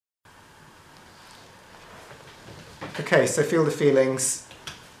Okay, so feel the feelings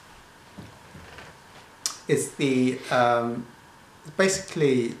is the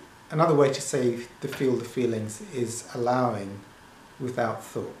basically another way to say to feel the feelings is allowing without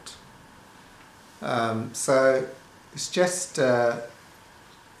thought. So it's just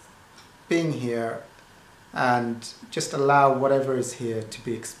being here and just allow whatever is here to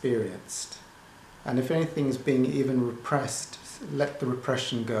be experienced. And if anything is being even repressed, let the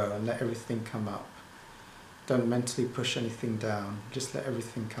repression go and let everything come up. Don't mentally push anything down, just let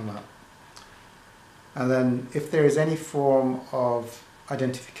everything come up. And then if there is any form of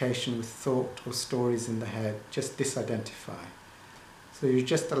identification with thought or stories in the head, just disidentify. So you're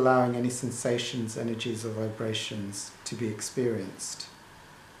just allowing any sensations, energies or vibrations to be experienced.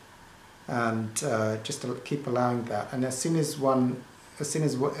 And just to keep allowing that. And as soon as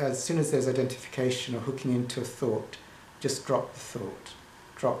there's identification or hooking into a thought, just drop the thought,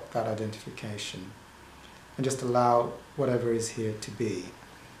 drop that identification. And just allow whatever is here to be.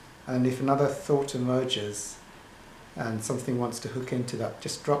 And if another thought emerges and something wants to hook into that,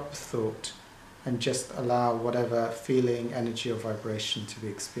 just drop the thought and just allow whatever feeling, energy or vibration to be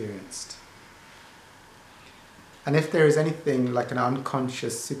experienced. And if there is anything like an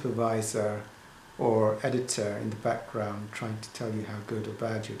unconscious supervisor or editor in the background trying to tell you how good or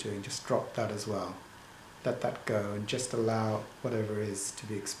bad you're doing, just drop that as well. Let that go and just allow whatever is to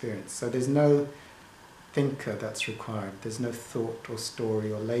be experienced. So there's no thinker that's required. There's no thought or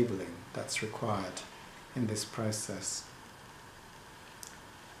story or labeling that's required in this process.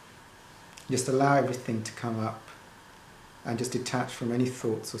 Just allow everything to come up and just detach from any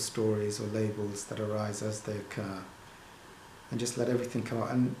thoughts or stories or labels that arise as they occur. And just let everything come up.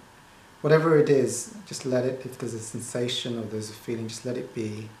 And whatever it is, just let it, if there's a sensation or there's a feeling, just let it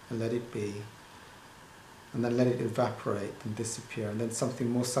be and let it be. And then let it evaporate and disappear. And then something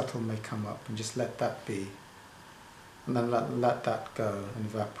more subtle may come up and just let that be. And then let that go and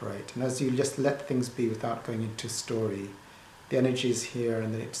evaporate. And as you just let things be without going into a story, the energy is here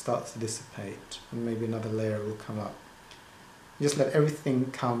and then it starts to dissipate. And maybe another layer will come up. Just let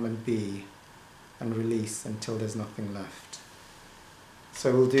everything come and be and release until there's nothing left.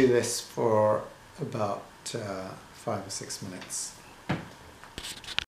 So we'll do this for about 5 or 6 minutes.